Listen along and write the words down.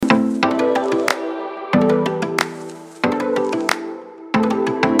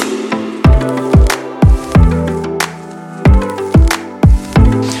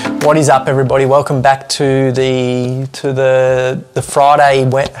What is up, everybody? Welcome back to the Friday,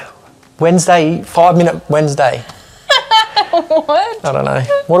 Wednesday, 5 Minute Wednesday. What? I don't know.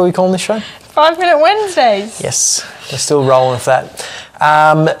 What are we calling this show? 5 Minute Wednesdays. Yes, we're still rolling with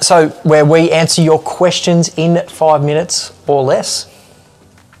that. So where we answer your questions in 5 minutes or less.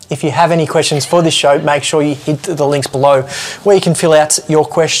 If you have any questions for this show, make sure you hit the links below where you can fill out your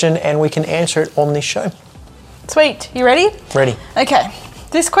question and we can answer it on this show. Sweet. You ready? Ready. Okay.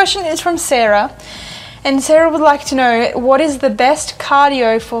 This question is from Sarah. And Sarah would like to know, what is the best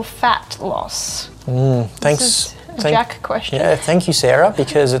cardio for fat loss? Thanks. This is a Jack question. Yeah, thank you, Sarah,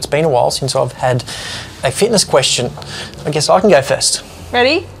 because it's been a while since I've had a fitness question. I guess I can go first.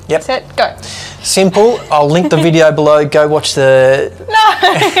 Ready? Yep. Set, go. Simple. I'll link the video below. Go watch the...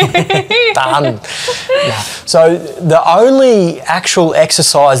 No! Done. Yeah. So the only actual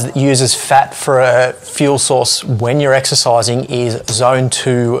exercise that uses fat for a fuel source when you're exercising is zone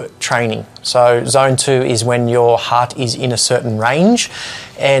 2 training. So zone 2 is when your heart is in a certain range,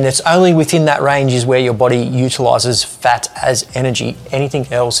 and it's only within that range is where your body utilises fat as energy. Anything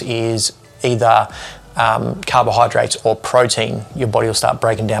else is either carbohydrates or protein. Your body will start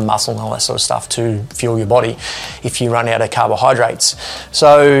breaking down muscle and all that sort of stuff to fuel your body if you run out of carbohydrates.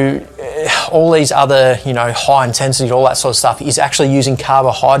 So all these other, high intensity, all that sort of stuff is actually using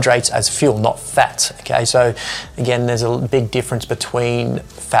carbohydrates as fuel, not fat. Okay, so again, there's a big difference between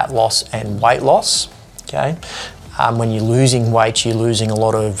fat loss and weight loss. Okay. When you're losing weight, you're losing a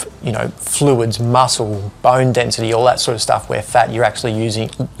lot of, fluids, muscle, bone density, all that sort of stuff, where fat you're actually losing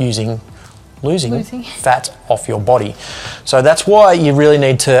fat off your body. So that's why you really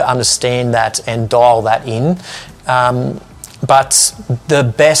need to understand that and dial that in. But the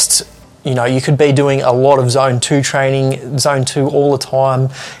best, you could be doing a lot of zone 2 training, zone 2 all the time.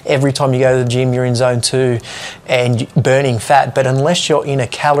 Every time you go to the gym, you're in zone 2 and burning fat. But unless you're in a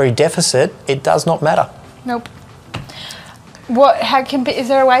calorie deficit, it does not matter. Nope. Is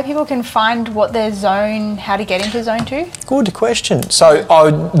there a way people can find what their zone, how to get into zone 2? Good question. So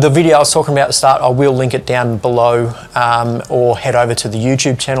the video I was talking about at the start, I will link it down below, or head over to the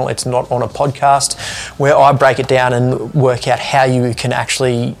YouTube channel. It's not on a podcast, where I break it down and work out how you can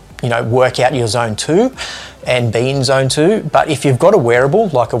actually, work out your zone 2 and be in zone 2. But if you've got a wearable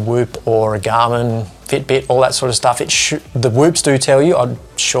like a Whoop or a Garmin, Fitbit, all that sort of stuff, the Whoops do tell you, I'm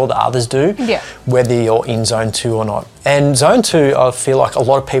sure the others do, whether you're in zone 2 or not. And zone 2, I feel like a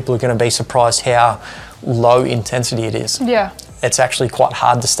lot of people are going to be surprised how low intensity it is. Yeah. It's actually quite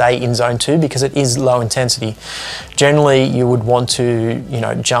hard to stay in zone 2 because it is low intensity. Generally, you would want to,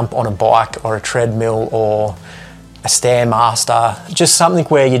 jump on a bike or a treadmill or a Stairmaster, just something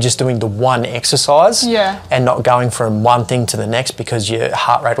where you're just doing the one exercise and not going from one thing to the next, because your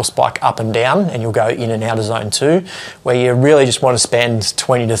heart rate will spike up and down and you'll go in and out of zone 2, where you really just want to spend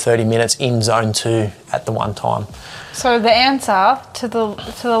 20 to 30 minutes in zone 2 at the one time. So the answer to the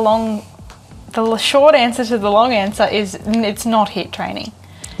short answer to the long answer is it's not HIIT training.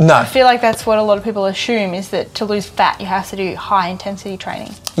 No. I feel like that's what a lot of people assume, is that to lose fat you have to do high intensity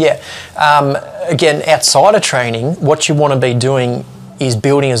training. Yeah. Again, outside of training, what you want to be doing is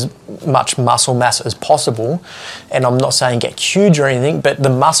building as much muscle mass as possible. And I'm not saying get huge or anything, but the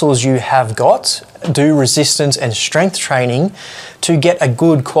muscles you have got, do resistance and strength training to get a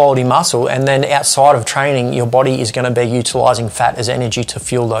good quality muscle. And then outside of training, your body is going to be utilising fat as energy to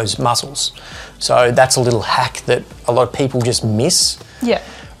fuel those muscles. So that's a little hack that a lot of people just miss. Yeah.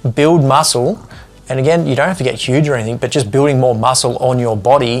 Build muscle, and again, you don't have to get huge or anything, but just building more muscle on your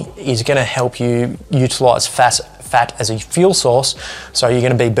body is going to help you utilise fat as a fuel source, so you're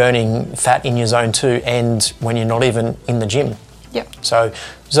going to be burning fat in your zone 2 and when you're not even in the gym. Yep. So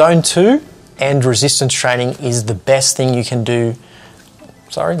zone 2 and resistance training is the best thing you can do.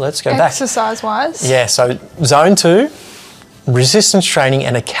 Sorry, let's go back. Exercise-wise? Yeah, so zone 2, resistance training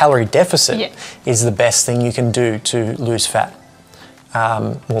and a calorie deficit is the best thing you can do to lose fat.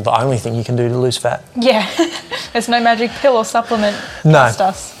 Well, the only thing you can do to lose fat. Yeah, there's no magic pill or supplement. No.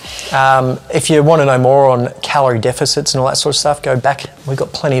 Us. If you want to know more on calorie deficits and all that sort of stuff, go back. We've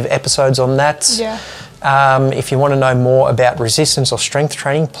got plenty of episodes on that. Yeah. If you want to know more about resistance or strength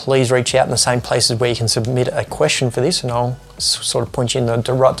training, please reach out in the same places where you can submit a question for this, and I'll sort of point you in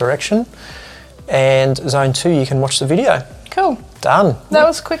the right direction. And zone 2, you can watch the video. Cool. Done. That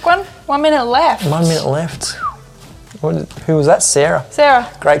was a quick one. 1 minute left. 1 minute left. Who was that? Sarah.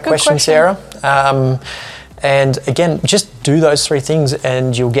 Sarah. Great question, Sarah. And again, just do those 3 things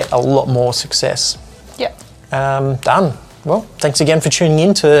and you'll get a lot more success. Yep. Done. Well, thanks again for tuning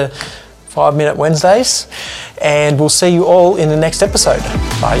in to 5 Minute Wednesdays, and we'll see you all in the next episode.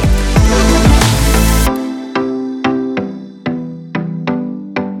 Bye.